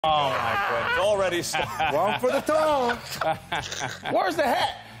Oh, my goodness. Already One for the throne. Where's the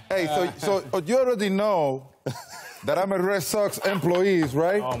hat? Hey, so you already know that I'm a Red Sox employee,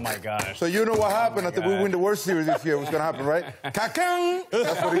 right? Oh, my gosh. So you know what happened after we win the World Series this year. What's going to happen, right? Kakang!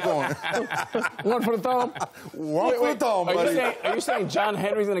 That's what he's doing. One for the thumb? One for the thumb, buddy. Are you saying John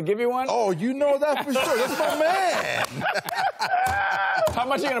Henry's going to give you one? Oh, you know that for sure. That's my man. How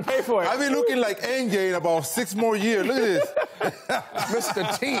much are you going to pay for it? I'll be looking like NJ in about 6 more years. Look at this.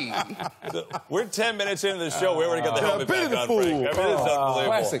 Mr. T. We're 10 minutes into the show. We already got the helmet back on, Frank. I mean, it's unbelievable.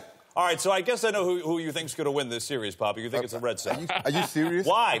 Classic. All right, so I guess I know who you think's going to win this series, Poppy. You think it's the Red Sox. Are you serious?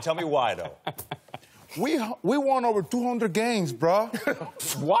 Why? Tell me why, though. We won over 200 games, bro.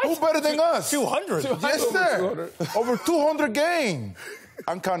 What? Who better than us? 200? Yes, sir. Over 200 games.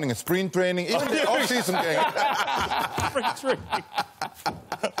 I'm counting a spring training, even the off-season game.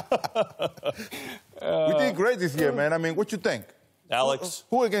 We did great this year, man. I mean, what you think? Alex?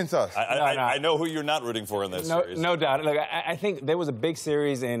 Who against us? I know who you're not rooting for in this series. No doubt. Look, I think there was a big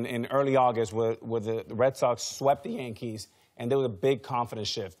series in early August where the Red Sox swept the Yankees, and there was a big confidence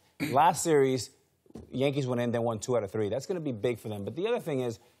shift. Last series, Yankees went in, then won 2 out of 3. That's going to be big for them. But the other thing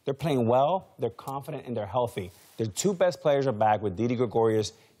is they're playing well, they're confident, and they're healthy. Their 2 best players are back with Didi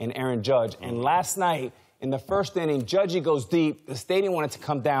Gregorius and Aaron Judge. And last night, in the first inning, Judgy goes deep. The stadium wanted to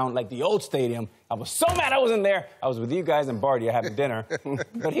come down like the old stadium. I was so mad I wasn't there. I was with you guys and Barty having dinner.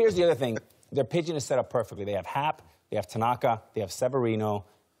 But here's the other thing. Their pitching is set up perfectly. They have Happ, they have Tanaka, they have Severino.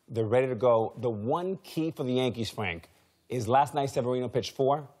 They're ready to go. The one key for the Yankees, Frank, is last night Severino pitched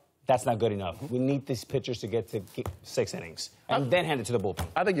 4. That's not good enough. We need these pitchers to get to 6 innings and then hand it to the bullpen.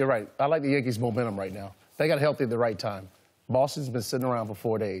 I think you're right. I like the Yankees' momentum right now. They got healthy at the right time. Boston's been sitting around for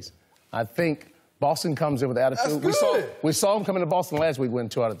 4 days. I think Boston comes in with attitude. We saw them come into Boston last week, win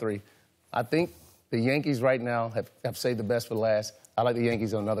 2 out of 3. I think the Yankees right now have saved the best for last. I like the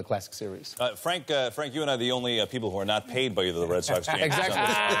Yankees in another classic series. Frank, you and I are the only people who are not paid by either the Red Sox Yankees on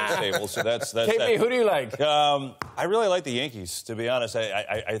this table, so that's KP, who do you like? I really like the Yankees, to be honest.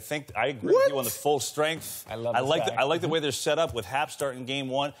 I think I agree with you on the full strength. I like the way they're set up with Happ starting game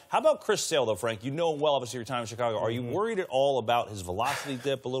 1. How about Chris Sale, though, Frank? You know him well, obviously, your time in Chicago. Are you worried at all about his velocity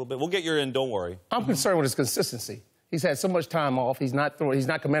dip a little bit? We'll get your in, don't worry. I'm concerned with his consistency. He's had so much time off. He's not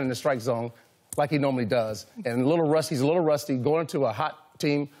commanding the strike zone like he normally does. And he's a little rusty, going into a hot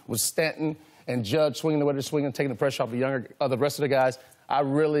team with Stanton and Judge swinging the way they're swinging, taking the pressure off the rest of the guys. I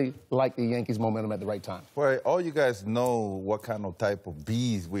really like the Yankees' momentum at the right time. Well, all you guys know what kind of type of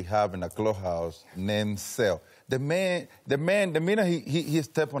bees we have in the clubhouse named Sale. The minute he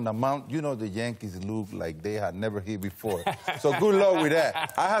stepped on the mound, you know the Yankees look like they had never hit before. So good luck with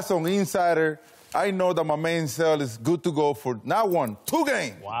that. I have some insider. I know that my main Sale is good to go for not 1, 2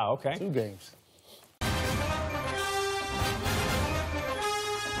 games. Wow, okay. 2 games.